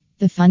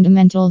The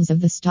fundamentals of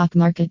the stock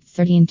market: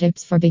 13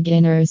 tips for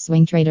beginners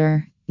swing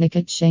trader.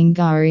 Nikit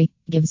Shingari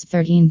gives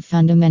 13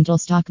 fundamental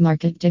stock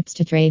market tips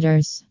to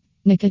traders.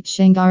 Nikit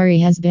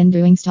Shingari has been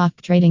doing stock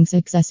trading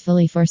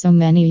successfully for so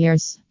many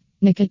years.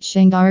 Nikit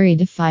Shingari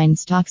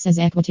defines stocks as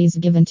equities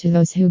given to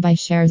those who buy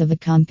shares of a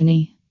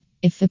company.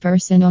 If a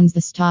person owns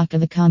the stock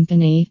of a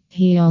company,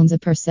 he owns a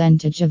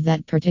percentage of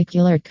that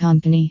particular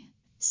company.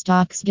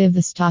 Stocks give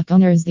the stock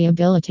owners the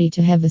ability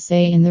to have a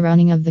say in the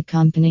running of the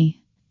company.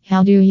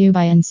 How do you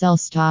buy and sell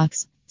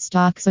stocks?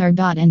 Stocks are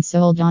bought and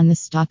sold on the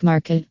stock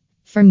market.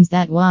 Firms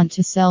that want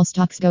to sell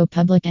stocks go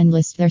public and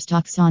list their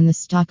stocks on the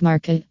stock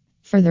market.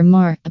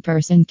 Furthermore, a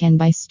person can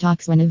buy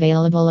stocks when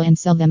available and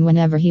sell them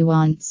whenever he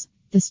wants.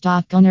 The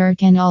stock owner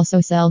can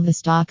also sell the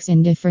stocks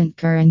in different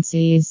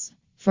currencies.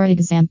 For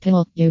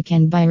example, you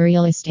can buy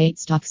real estate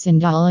stocks in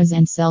dollars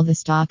and sell the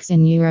stocks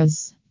in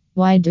euros.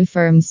 Why do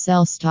firms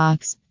sell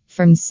stocks?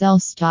 Firms sell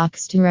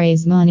stocks to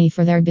raise money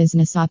for their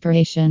business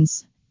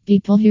operations.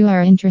 People who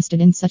are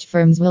interested in such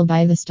firms will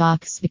buy the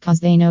stocks because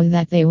they know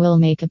that they will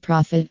make a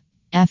profit.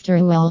 After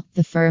a while,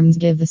 the firms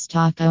give the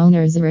stock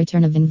owners a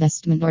return of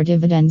investment or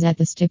dividends at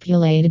the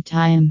stipulated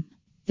time.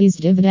 These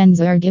dividends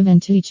are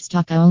given to each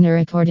stock owner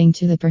according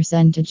to the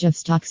percentage of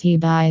stocks he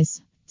buys.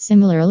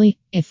 Similarly,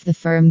 if the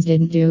firms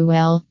didn't do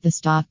well, the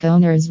stock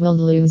owners will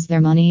lose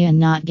their money and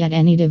not get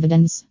any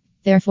dividends.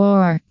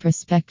 Therefore,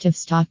 prospective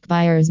stock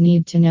buyers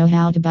need to know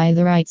how to buy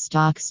the right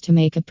stocks to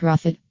make a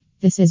profit.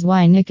 This is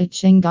why Nikit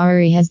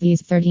Shingari has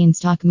these 13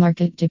 stock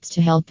market tips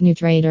to help new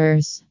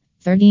traders.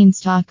 13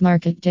 stock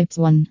market tips.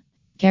 1.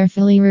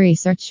 Carefully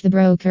research the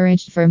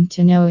brokerage firm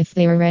to know if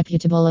they are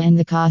reputable and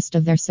the cost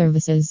of their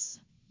services.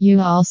 You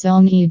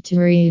also need to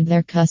read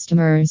their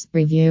customers'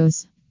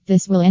 reviews.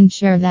 This will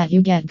ensure that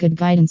you get good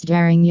guidance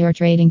during your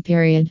trading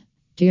period.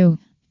 2.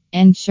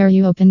 Ensure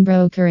you open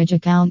brokerage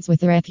accounts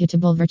with a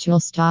reputable virtual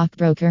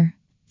stockbroker.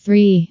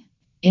 3.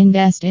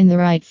 Invest in the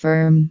right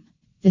firm.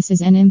 This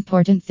is an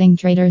important thing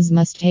traders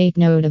must take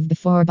note of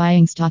before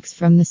buying stocks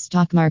from the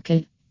stock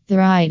market. The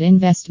right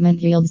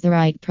investment yields the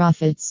right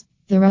profits.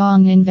 The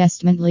wrong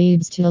investment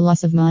leads to a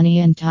loss of money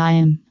and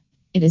time.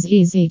 It is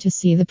easy to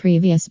see the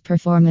previous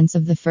performance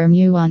of the firm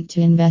you want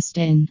to invest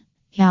in.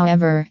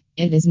 However,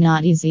 it is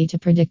not easy to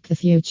predict the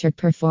future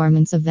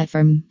performance of that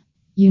firm.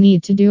 You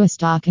need to do a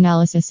stock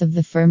analysis of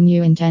the firm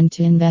you intend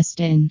to invest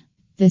in.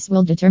 This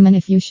will determine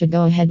if you should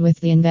go ahead with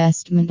the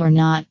investment or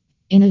not.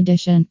 In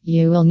addition,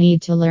 you will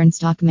need to learn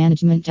stock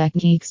management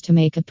techniques to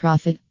make a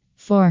profit.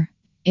 4.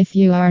 If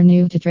you are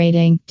new to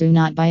trading, do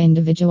not buy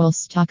individual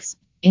stocks.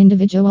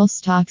 Individual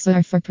stocks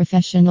are for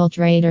professional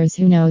traders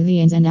who know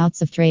the ins and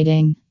outs of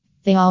trading.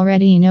 They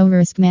already know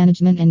risk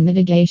management and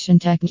mitigation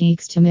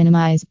techniques to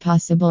minimize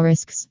possible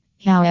risks.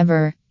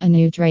 However, a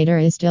new trader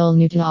is still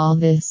new to all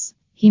this.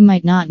 He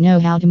might not know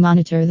how to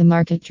monitor the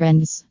market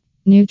trends.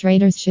 New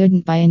traders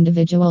shouldn't buy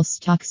individual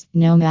stocks,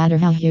 no matter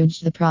how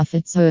huge the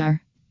profits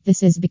are.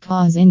 This is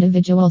because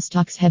individual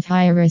stocks have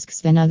higher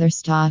risks than other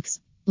stocks.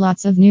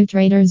 Lots of new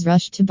traders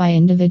rush to buy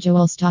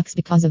individual stocks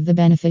because of the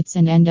benefits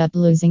and end up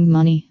losing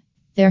money.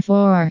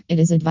 Therefore, it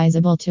is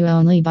advisable to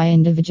only buy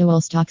individual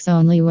stocks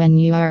only when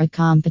you are a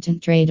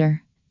competent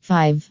trader.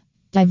 5.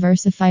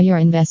 Diversify your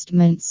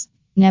investments.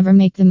 Never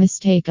make the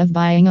mistake of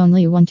buying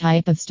only one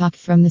type of stock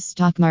from the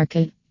stock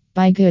market.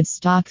 Buy good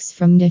stocks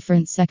from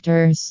different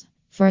sectors.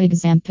 For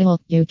example,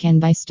 you can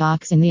buy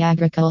stocks in the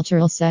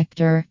agricultural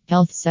sector,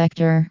 health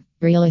sector,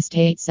 real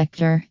estate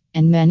sector,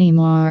 and many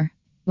more.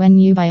 When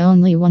you buy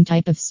only one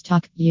type of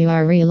stock, you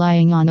are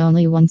relying on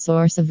only one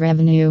source of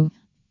revenue.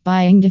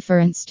 Buying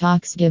different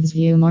stocks gives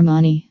you more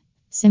money.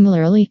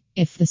 Similarly,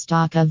 if the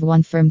stock of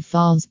one firm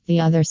falls,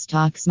 the other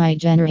stocks might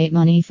generate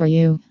money for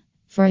you.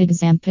 For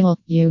example,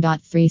 you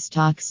bought 3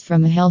 stocks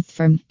from a health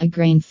firm, a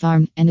grain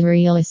farm, and a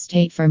real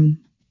estate firm.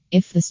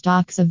 If the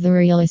stocks of the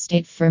real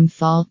estate firm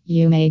fall,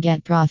 you may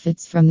get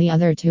profits from the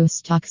other 2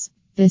 stocks.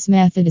 This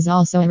method is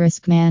also a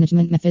risk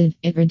management method.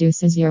 It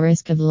reduces your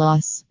risk of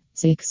loss.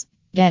 6.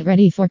 Get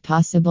ready for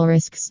possible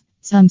risks.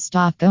 Some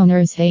stock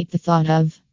owners hate the thought of